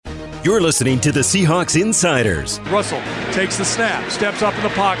You're listening to the Seahawks Insiders. Russell takes the snap, steps up in the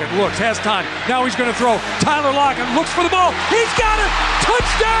pocket, looks, has time. Now he's going to throw. Tyler Lockett looks for the ball. He's got it.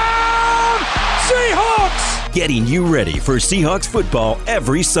 Touchdown, Seahawks! Getting you ready for Seahawks football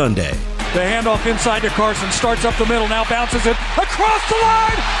every Sunday. The handoff inside to Carson, starts up the middle, now bounces it across the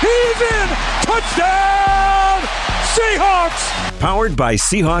line. He's in. Touchdown, Seahawks! Powered by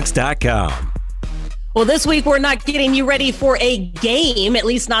Seahawks.com. Well, this week we're not getting you ready for a game, at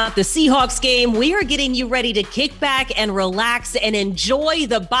least not the Seahawks game. We are getting you ready to kick back and relax and enjoy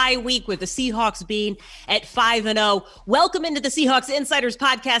the bye week with the Seahawks being at 5-0. Welcome into the Seahawks Insiders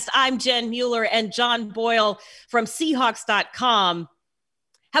podcast. I'm Jen Mueller and John Boyle from Seahawks.com.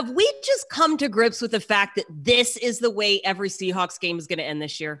 Have we just come to grips with the fact that this is the way every Seahawks game is going to end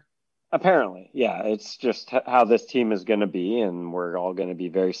this year? Apparently, yeah. It's just how this team is going to be, and we're all going to be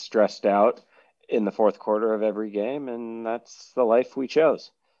very stressed out in the fourth quarter of every game, and that's the life we chose.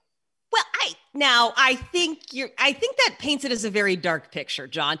 Well, I think that paints it as a very dark picture,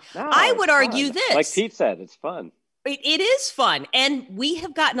 John. No, I would argue fun. this. Like Pete said, it's fun. It is fun, and we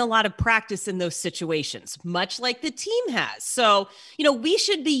have gotten a lot of practice in those situations, much like the team has. So, we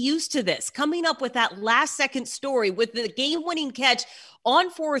should be used to this, coming up with that last-second story with the game-winning catch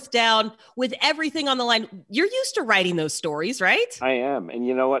on fourth down with everything on the line. You're used to writing those stories, right? I am. And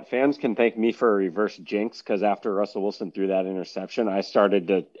you know what? Fans can thank me for a reverse jinx, because after Russell Wilson threw that interception, I started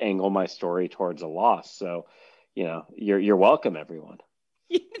to angle my story towards a loss. So, you're welcome, everyone.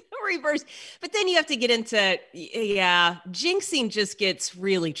 Reverse. But then you have to get into, jinxing just gets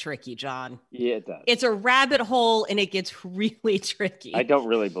really tricky, John. Yeah, it does. It's a rabbit hole, and it gets really tricky. I don't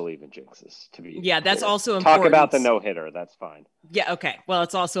really believe in jinxes, to be that's clear. also important. Talk about the no-hitter. That's fine. Yeah, okay. Well,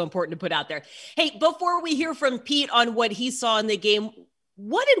 it's also important to put out there. Hey, before we hear from Pete on what he saw in the game,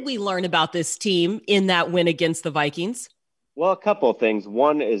 what did we learn about this team in that win against the Vikings? Well, a couple of things.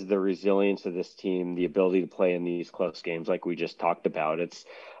 One is the resilience of this team, the ability to play in these close games like we just talked about.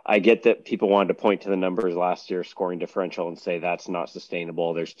 I get that people wanted to point to the numbers last year, scoring differential, and say that's not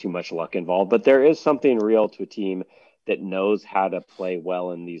sustainable. There's too much luck involved. But there is something real to a team that knows how to play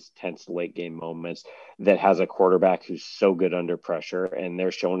well in these tense late game moments, that has a quarterback who's so good under pressure, and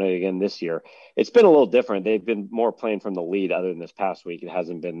they're showing it again this year. It's been a little different. They've been more playing from the lead other than this past week. It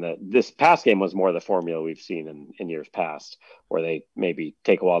hasn't been this past game was more the formula we've seen in years past, where they maybe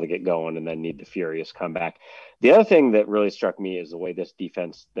take a while to get going and then need the furious comeback. The other thing that really struck me is the way this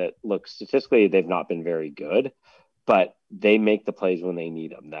defense, that looks statistically, they've not been very good, but they make the plays when they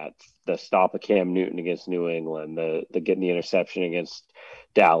need them. That's the stop of Cam Newton against New England, the getting the interception against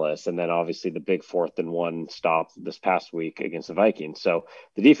Dallas, and then obviously the big 4th and 1 stop this past week against the Vikings. So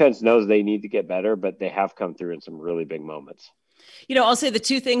the defense knows they need to get better, but they have come through in some really big moments. I'll say the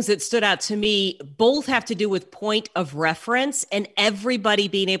two things that stood out to me both have to do with point of reference and everybody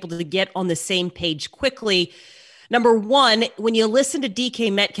being able to get on the same page quickly. Number one, when you listen to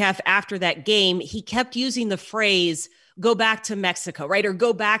DK Metcalf after that game, he kept using the phrase, go back to Mexico, right? Or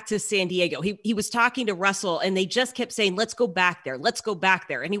go back to San Diego. He was talking to Russell, and they just kept saying, let's go back there. Let's go back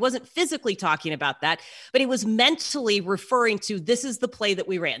there. And he wasn't physically talking about that, but he was mentally referring to, this is the play that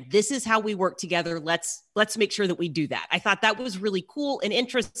we ran. This is how we work together. Let's make sure that we do that. I thought that was really cool and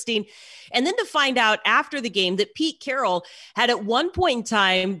interesting. And then to find out after the game that Pete Carroll had at one point in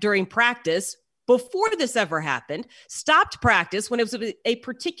time during practice, before this ever happened, stopped practice when it was a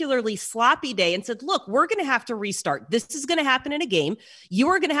particularly sloppy day and said, look, we're going to have to restart. This is going to happen in a game. You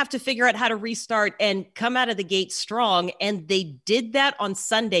are going to have to figure out how to restart and come out of the gate strong. And they did that on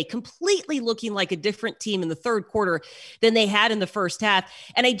Sunday, completely looking like a different team in the third quarter than they had in the first half.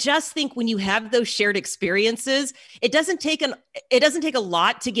 And I just think when you have those shared experiences, it doesn't take a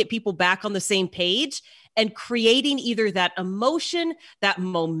lot to get people back on the same page and creating either that emotion, that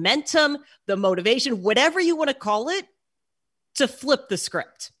momentum, the motivation, whatever you want to call it, to flip the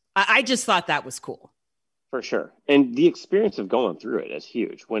script. I just thought that was cool. For sure. And the experience of going through it is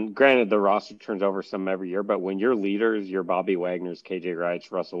huge. When, granted, the roster turns over some every year, but when your leaders, your Bobby Wagners, KJ Wrights,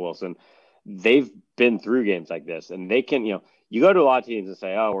 Russell Wilson, they've been through games like this, and they can, you go to a lot of teams and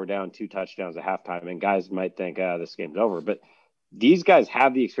say, oh, we're down 2 touchdowns at halftime, and guys might think, this game's over. But these guys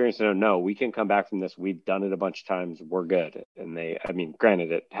have the experience to know, we can come back from this. We've done it a bunch of times. We're good. And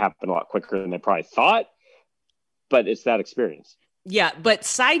granted, it happened a lot quicker than they probably thought, but it's that experience. Yeah, but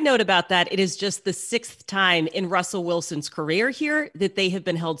side note about that, it is just the 6th time in Russell Wilson's career here that they have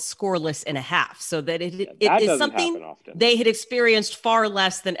been held scoreless in a half. So that it is something they had experienced far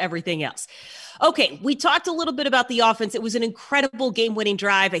less than everything else. Okay, we talked a little bit about the offense. It was an incredible game-winning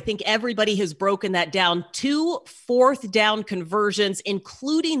drive. I think everybody has broken that down. 2 fourth-down conversions,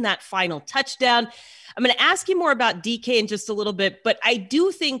 including that final touchdown. I'm going to ask you more about DK in just a little bit, but I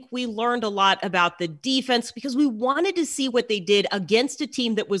do think we learned a lot about the defense because we wanted to see what they did against a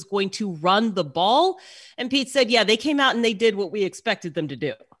team that was going to run the ball. And Pete said, yeah, they came out and they did what we expected them to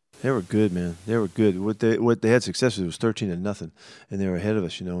do. They were good, man. They were good. What they had success with was 13-0, and they were ahead of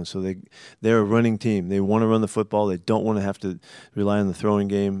us, And so they're a running team. They want to run the football. They don't want to have to rely on the throwing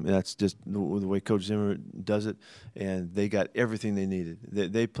game. That's just the way Coach Zimmer does it. And they got everything they needed.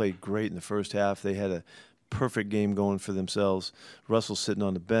 They played great in the first half. They had a perfect game going for themselves. Russell's sitting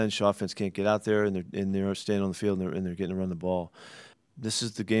on the bench. Offense can't get out there, and they're staying on the field and they're getting to run the ball. This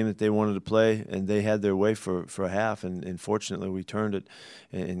is the game that they wanted to play, and they had their way for a half, and fortunately we turned it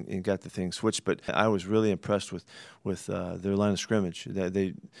and got the thing switched. But I was really impressed with their line of scrimmage.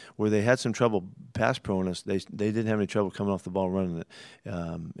 Where they had some trouble pass proing us, they didn't have any trouble coming off the ball running it,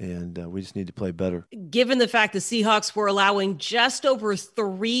 and we just need to play better. Given the fact the Seahawks were allowing just over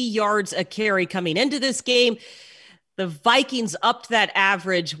 3 yards a carry coming into this game, the Vikings upped that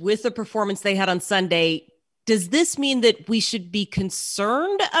average with the performance they had on Sunday. Does this mean that we should be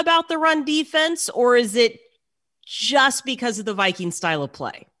concerned about the run defense, or is it just because of the Viking style of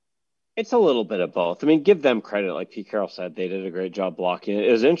play? It's a little bit of both. I mean, give them credit. Like Pete Carroll said, they did a great job blocking.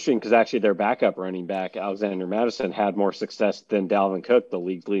 It was interesting because actually their backup running back, Alexander Madison, had more success than Dalvin Cook, the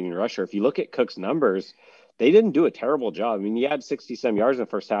league's leading rusher. If you look at Cook's numbers, they didn't do a terrible job. I mean, he had 60-some yards in the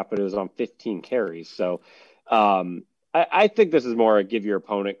first half, but it was on 15 carries. So, I think this is more a give your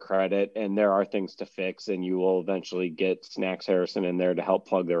opponent credit, and there are things to fix, and you will eventually get Snacks Harrison in there to help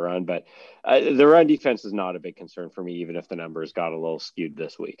plug the run. But the run defense is not a big concern for me, even if the numbers got a little skewed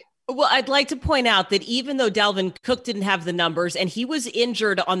this week. Well, I'd like to point out that even though Dalvin Cook didn't have the numbers, and he was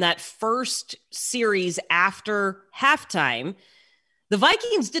injured on that first series after halftime, the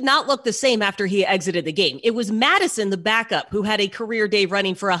Vikings did not look the same after he exited the game. It was Madison, the backup, who had a career day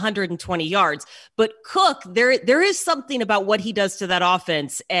running for 120 yards. But Cook, there is something about what he does to that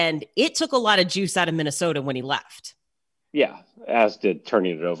offense, and it took a lot of juice out of Minnesota when he left. Yeah, as did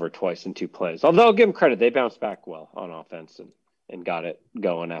turning it over twice in 2 plays. Although, I'll give him credit, they bounced back well on offense and got it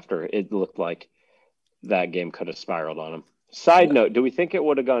going after it looked like that game could have spiraled on him. Side note, do we think it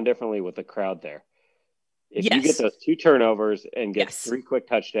would have gone differently with the crowd there? If you get those 2 turnovers and get 3 quick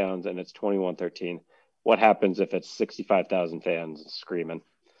touchdowns and it's 21-13, what happens if it's 65,000 fans screaming?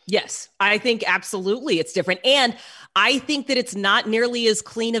 Yes, I think absolutely it's different. And I think that it's not nearly as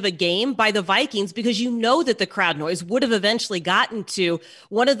clean of a game by the Vikings because you know that the crowd noise would have eventually gotten to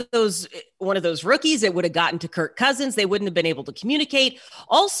one of those rookies. It would have gotten to Kirk Cousins. They wouldn't have been able to communicate.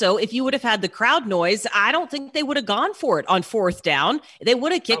 Also, if you would have had the crowd noise, I don't think they would have gone for it on 4th down. They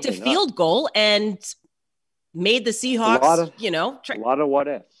would have kicked a field goal and made the Seahawks, a lot of what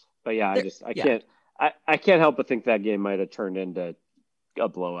ifs. But yeah, I can't help but think that game might have turned into a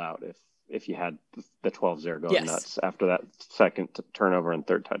blowout if you had the 12-0 going nuts after that second turnover and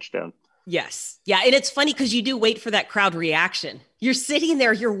 3rd touchdown. Yes. Yeah. And it's funny because you do wait for that crowd reaction. You're sitting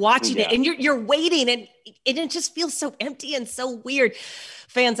there, you're watching it, and you're waiting, and it just feels so empty and so weird.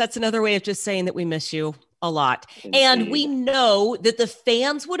 Fans, that's another way of just saying that we miss you a lot. Indeed. And we know that the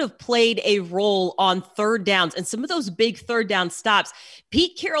fans would have played a role on 3rd downs and some of those big 3rd down stops.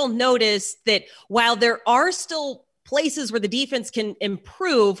 Pete Carroll noticed that while there are still places where the defense can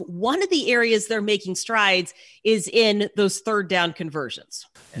improve, one of the areas they're making strides is in those 3rd down conversions.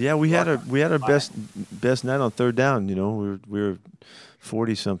 Yeah, we had our best night on 3rd down. We were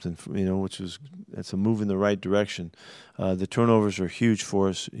 40-something, that's a move in the right direction. The turnovers are huge for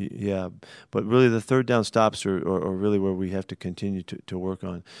us, but really the 3rd down stops are really where we have to continue to work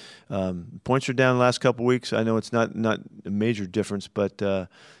on. Points are down the last couple of weeks. I know it's not a major difference, but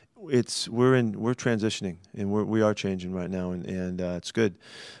we're transitioning and we are changing right now, and it's good.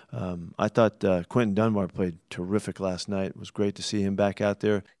 I thought Quentin Dunbar played terrific last night. It was great to see him back out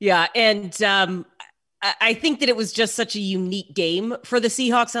there. Yeah, and I think that it was just such a unique game for the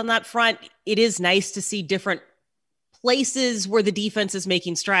Seahawks on that front. It is nice to see different places where the defense is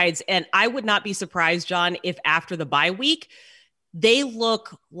making strides. And I would not be surprised, John, if after the bye week, they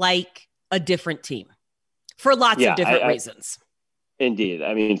look like a different team for lots of different reasons. Indeed.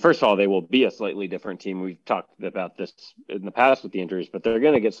 I mean, first of all, they will be a slightly different team. We've talked about this in the past with the injuries, but they're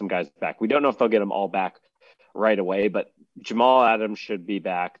going to get some guys back. We don't know if they'll get them all back right away, but Jamal Adams should be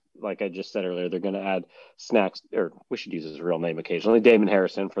back. like I just said earlier, they're going to add Snacks, or we should use his real name occasionally, Damon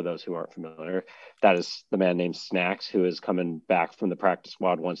Harrison, for those who aren't familiar. That is the man named Snacks, who is coming back from the practice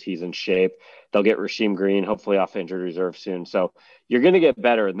squad once he's in shape. They'll get Rasheem Green, hopefully off injured reserve soon. So you're going to get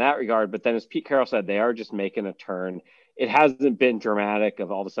better in that regard. But then, as Pete Carroll said, they are just making a turn. It hasn't been dramatic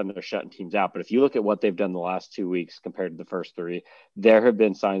of all of a sudden they're shutting teams out. But if you look at what they've done the last 2 weeks compared to the first three, there have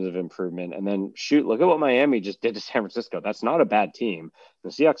been signs of improvement. And then look at what Miami just did to San Francisco. That's not a bad team. The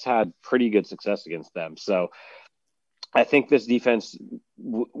Seahawks had pretty good success against them. So I think this defense,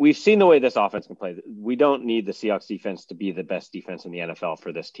 we've seen the way this offense can play. We don't need the Seahawks defense to be the best defense in the NFL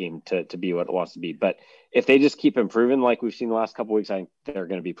for this team to be what it wants to be. But if they just keep improving like we've seen the last couple of weeks, I think they're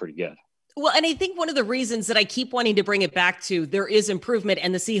going to be pretty good. Well, and I think one of the reasons that I keep wanting to bring it back to there is improvement,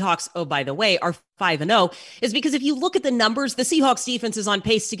 and the Seahawks, oh, by the way, are 5-0, is because if you look at the numbers, the Seahawks defense is on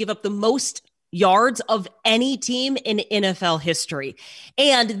pace to give up the most yards of any team in NFL history.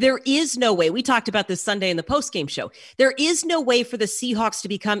 And there is no way, we talked about this Sunday in the postgame show, there is no way for the Seahawks to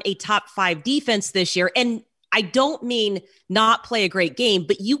become a top 5 defense this year. And I don't mean not play a great game,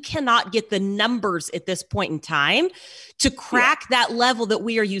 but you cannot get the numbers at this point in time to crack that level that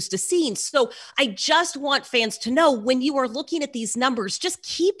we are used to seeing. So I just want fans to know, when you are looking at these numbers, just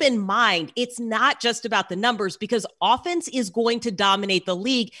keep in mind, it's not just about the numbers, because offense is going to dominate the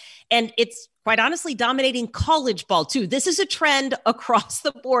league. And it's quite honestly dominating college ball too. This is a trend across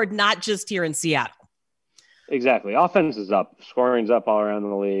the board, not just here in Seattle. Exactly. Offense is up, scoring's up all around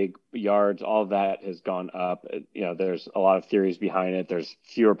the league, yards, all of that has gone up. There's a lot of theories behind it. There's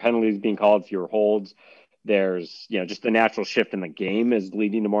fewer penalties being called, fewer holds. There's, just the natural shift in the game is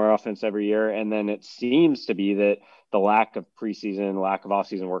leading to more offense every year. And then it seems to be that the lack of preseason, lack of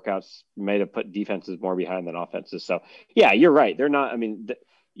offseason workouts may have put defenses more behind than offenses. So yeah, you're right. They're not,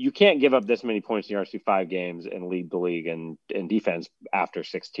 you can't give up this many points in yards through 5 games and lead the league in defense after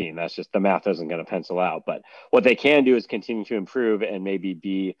 16. That's just, the math isn't going to pencil out. But what they can do is continue to improve and maybe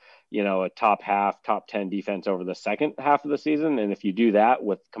be, a top 10 defense over the second half of the season. And if you do that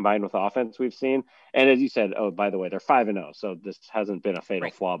combined with offense we've seen, and as you said, oh, by the way, they're 5-0. So this hasn't been a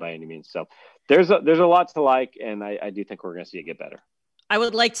fatal flaw by any means. So there's a lot to like, and I do think we're going to see it get better. I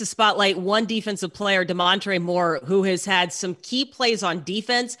would like to spotlight one defensive player, Demontre Moore, who has had some key plays on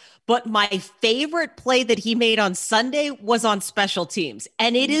defense, but my favorite play that he made on Sunday was on special teams.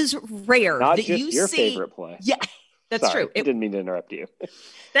 And it is rare Not that just you your see favorite play. Yeah, that's Sorry, true. I didn't mean to interrupt you.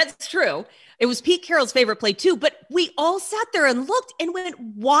 That's true. It was Pete Carroll's favorite play too, but we all sat there and looked and went,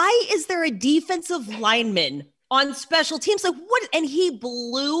 why is there a defensive lineman on special teams? Like what? And he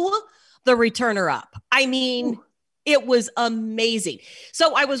blew the returner up. It was amazing.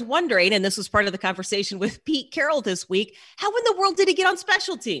 So I was wondering, and this was part of the conversation with Pete Carroll this week, how in the world did he get on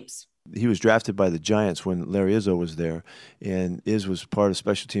special teams? He was drafted by the Giants when Larry Izzo was there, and Iz was part of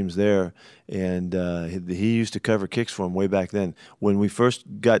special teams there, and he used to cover kicks for him way back then. When we first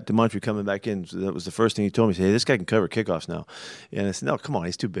got Demontre coming back in, that was the first thing he told me. He said, hey, this guy can cover kickoffs now. And I said, no, come on,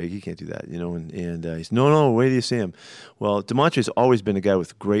 he's too big. He can't do that, and he said, no, wait till you see him. Well, Demontre's always been a guy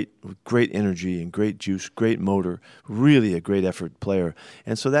with great energy and great juice, great motor, really a great effort player.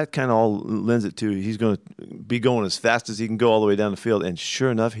 And so that kind of all lends it to he's going to be going as fast as he can go all the way down the field. And sure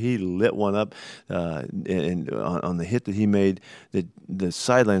enough, he lit one up, and on the hit that he made, the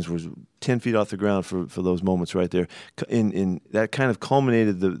sidelines was 10 feet off the ground for those moments right there. In that kind of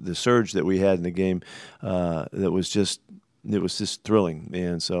culminated the surge that we had in the game. It was just thrilling,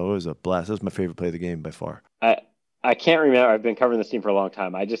 and so it was a blast. That was my favorite play of the game by far. I can't remember. I've been covering this team for a long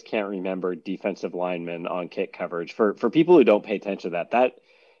time. I just can't remember defensive linemen on kick coverage. For people who don't pay attention to that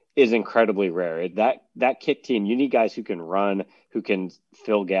is incredibly rare. That kick team, you need guys who can run, who can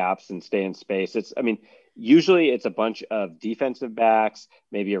fill gaps and stay in space. Usually it's a bunch of defensive backs,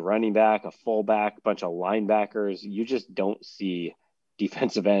 maybe a running back, a fullback, a bunch of linebackers. You just don't see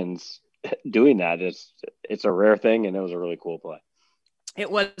defensive ends doing that. It's a rare thing, and it was a really cool play.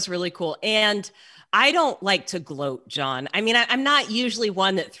 It was really cool. And I don't like to gloat, John. I'm not usually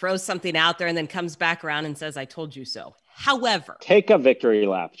one that throws something out there and then comes back around and says, I told you so. However, take a victory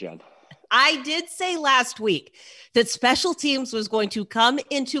lap, Jen. I did say last week that special teams was going to come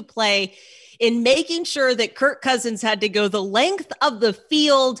into play in making sure that Kirk Cousins had to go the length of the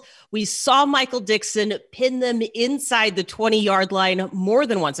field. We saw Michael Dixon pin them inside the 20-yard line more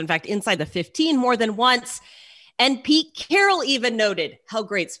than once. In fact, inside the 15 more than once. And Pete Carroll even noted how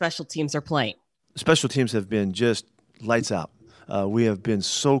great special teams are playing. Special teams have been just lights out. We have been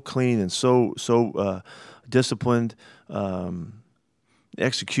so clean and so disciplined.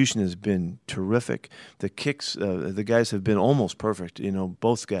 Execution has been terrific. The kicks, the guys have been almost perfect.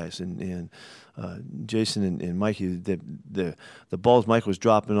 Both guys, and Jason and Mikey, the balls Mike was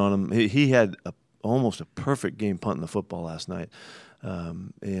dropping on him, he had almost a perfect game punting the football last night.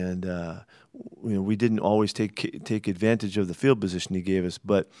 We didn't always take advantage of the field position he gave us,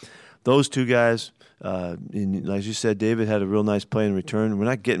 but those two guys, and as you said, David had a real nice play in return. We're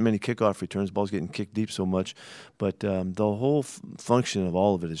not getting many kickoff returns. Ball's getting kicked deep so much, but the whole function of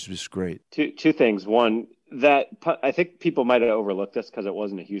all of it is just great. Two things. One, that punt, I think people might have overlooked this because it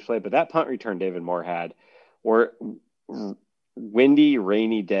wasn't a huge play, but that punt return David Moore had, or windy,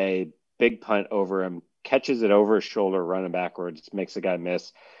 rainy day, big punt over him, catches it over his shoulder, running backwards, makes the guy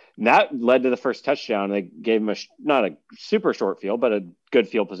miss. And that led to the first touchdown. They gave him not a super short field, but a good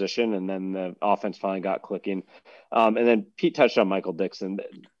field position. And then the offense finally got clicking. And then Pete touched on Michael Dixon.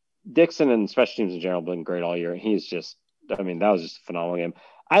 Dixon and special teams in general have been great all year. And he's just, that was just a phenomenal game.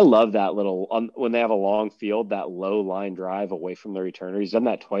 I love that little, when they have a long field, that low line drive away from the returner. He's done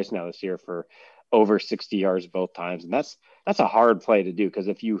that twice now this year for over 60 yards both times. And that's a hard play to do, because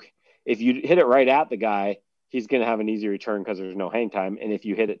if you hit it right at the guy, he's going to have an easy return because there's no hang time. And if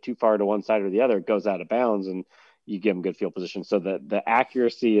you hit it too far to one side or the other, it goes out of bounds and you give him good field position. So the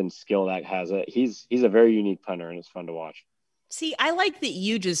accuracy and skill that has it, he's a very unique punter, and it's fun to watch. See, I like that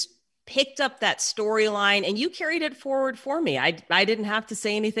you just picked up that storyline and you carried it forward for me. I didn't have to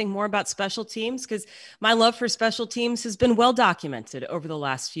say anything more about special teams because my love for special teams has been well documented over the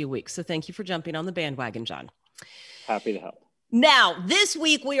last few weeks. So thank you for jumping on the bandwagon, John. Happy to help. Now, this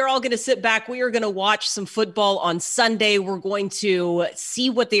week, we are all going to sit back. We are going to watch some football on Sunday. We're going to see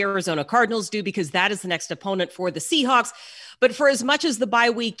what the Arizona Cardinals do, because that is the next opponent for the Seahawks. But for as much as the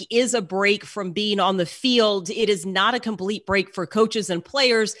bye week is a break from being on the field, it is not a complete break for coaches and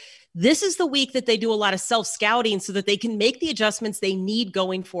players. This is the week that they do a lot of self-scouting so that they can make the adjustments they need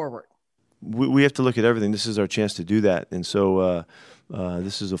going forward. We have to look at everything. This is our chance to do that. And so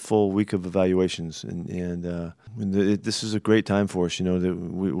this is a full week of evaluations, and this is a great time for us,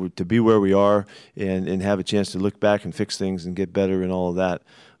 to be where we are and have a chance to look back and fix things and get better and all of that,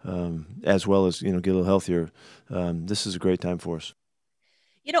 as well as, get a little healthier. This is a great time for us.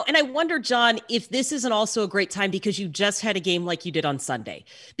 And I wonder, John, if this isn't also a great time because you just had a game like you did on Sunday.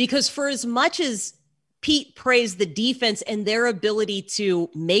 Because for as much as Pete praised the defense and their ability to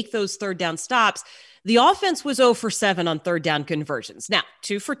make those third down stops, the offense was 0 for 7 on third down conversions. Now,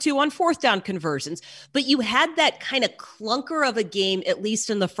 2 for 2 on fourth down conversions, but you had that kind of clunker of a game, at least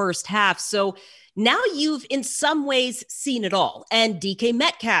in the first half. So now you've in some ways seen it all, and DK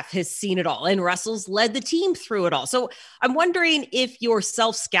Metcalf has seen it all, and Russell's led the team through it all. So I'm wondering if your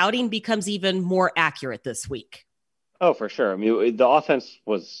self-scouting becomes even more accurate this week. Oh, for sure. The offense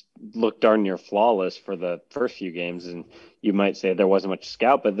looked darn near flawless for the first few games, and you might say there wasn't much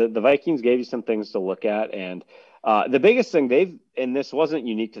scout, but the Vikings gave you some things to look at. And the biggest thing and this wasn't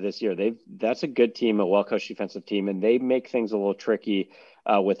unique to this year, that's a good team, a well-coached defensive team, and they make things a little tricky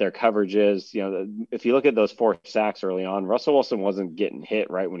with their coverages. If you look at those 4 sacks early on, Russell Wilson wasn't getting hit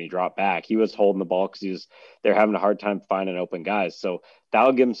right when he dropped back. He was holding the ball because they're having a hard time finding open guys. So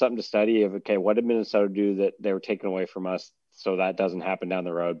that'll give them something to study of, okay, what did Minnesota do that they were taking away from us so that doesn't happen down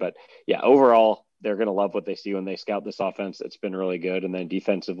the road? But yeah, overall, they're going to love what they see when they scout this offense. It's been really good. And then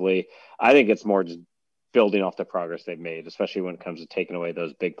defensively, I think it's more just building off the progress they've made, especially when it comes to taking away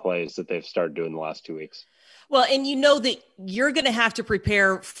those big plays that they've started doing the last 2 weeks. Well, and that you're going to have to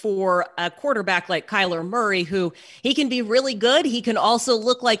prepare for a quarterback like Kyler Murray, who he can be really good. He can also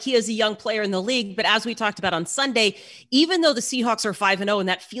look like he is a young player in the league. But as we talked about on Sunday, even though the Seahawks are 5-0 and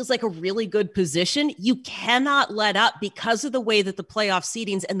that feels like a really good position, you cannot let up because of the way that the playoff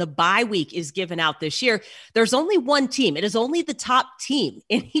seedings and the bye week is given out this year. There's only one team. It is only the top team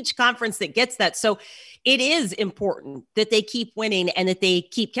in each conference that gets that. So it is important that they keep winning and that they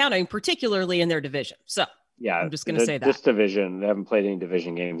keep counting, particularly in their division. So yeah, I'm just going to say that. This division, they haven't played any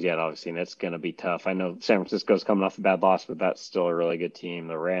division games yet, obviously, and it's going to be tough. I know San Francisco's coming off a bad loss, but that's still a really good team.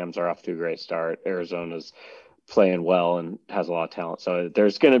 The Rams are off to a great start. Arizona's playing well and has a lot of talent. So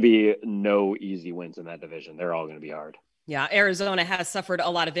there's going to be no easy wins in that division. They're all going to be hard. Yeah, Arizona has suffered a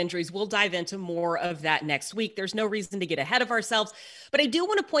lot of injuries. We'll dive into more of that next week. There's no reason to get ahead of ourselves, but I do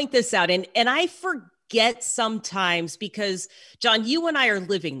want to point this out, and I forget sometimes because, John, you and I are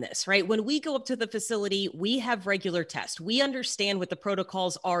living this, right? When we go up to the facility, we have regular tests. We understand what the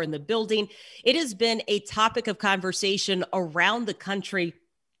protocols are in the building. It has been a topic of conversation around the country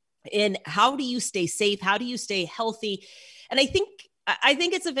in how do you stay safe? How do you stay healthy? And I think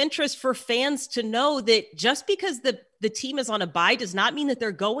it's of interest for fans to know that just because the team is on a bye does not mean that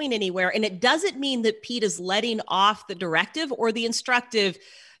they're going anywhere. And it doesn't mean that Pete is letting off the directive or the instructive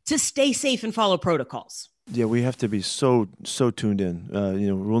to stay safe and follow protocols. Yeah, we have to be so tuned in.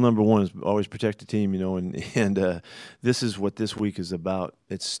 Rule number one is always protect the team. And this is what this week is about.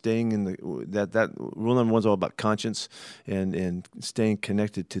 It's staying in that rule number one's all about conscience and staying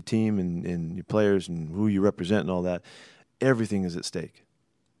connected to team and your players and who you represent and all that. Everything is at stake.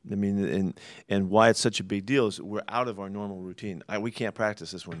 I mean, and why it's such a big deal is we're out of our normal routine. We can't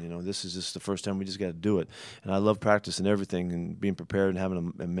practice this one. This is just the first time we just got to do it. And I love practicing everything and being prepared and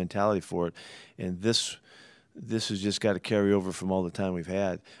having a mentality for it. And this has just got to carry over from all the time we've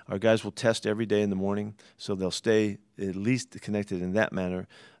had. Our guys will test every day in the morning, so they'll stay at least connected in that manner.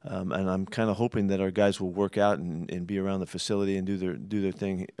 And I'm kind of hoping that our guys will work out and be around the facility and do their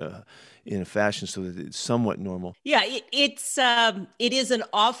thing in a fashion so that it's somewhat normal. Yeah, it is an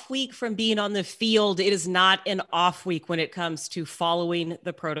off week from being on the field. It is not an off week when it comes to following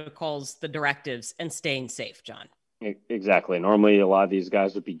the protocols, the directives, and staying safe, John. Exactly. Normally, a lot of these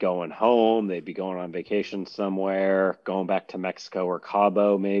guys would be going home. They'd be going on vacation somewhere, going back to Mexico or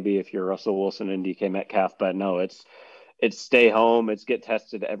Cabo, maybe if you're Russell Wilson and DK Metcalf. But no, it's stay home. It's get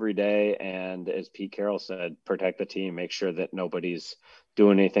tested every day. And as Pete Carroll said, protect the team. Make sure that nobody's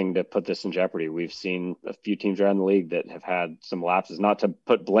doing anything to put this in jeopardy. We've seen a few teams around the league that have had some lapses, not to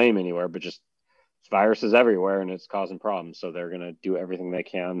put blame anywhere, but just viruses everywhere and it's causing problems. So they're going to do everything they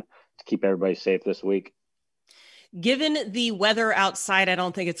can to keep everybody safe this week. Given the weather outside, I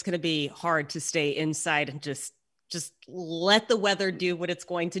don't think it's going to be hard to stay inside and just let the weather do what it's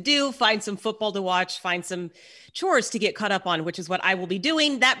going to do. Find some football to watch, find some chores to get caught up on, which is what I will be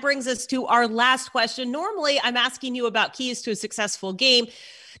doing. That brings us to our last question. Normally, I'm asking you about keys to a successful game.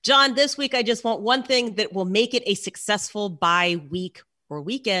 John, this week, I just want one thing that will make it a successful bye week or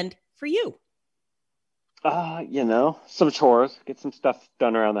weekend for you. Some chores, get some stuff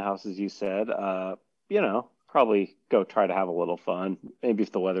done around the house, as you said. Probably go try to have a little fun. Maybe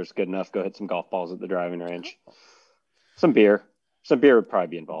if the weather's good enough, go hit some golf balls at the driving range. Some beer would probably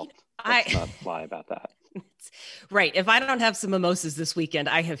be involved. Let's not lie about that. Right. If I don't have some mimosas this weekend,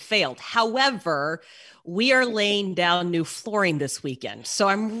 I have failed. However, we are laying down new flooring this weekend. So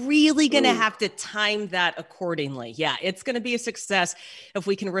I'm really going to have to time that accordingly. Yeah, it's going to be a success if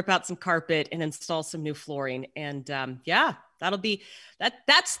we can rip out some carpet and install some new flooring. And that'll be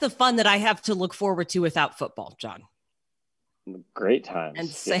that's the fun that I have to look forward to without football, John. Great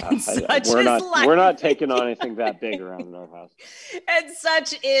times. And we're not taking on anything that big around in our house. And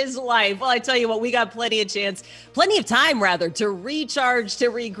such is life. Well, I tell you what, we got plenty of time to recharge,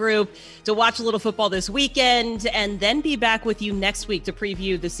 to regroup, to watch a little football this weekend, and then be back with you next week to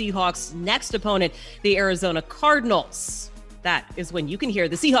preview the Seahawks' next opponent, the Arizona Cardinals. That is when you can hear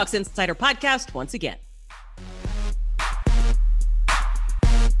the Seahawks Insider Podcast once again.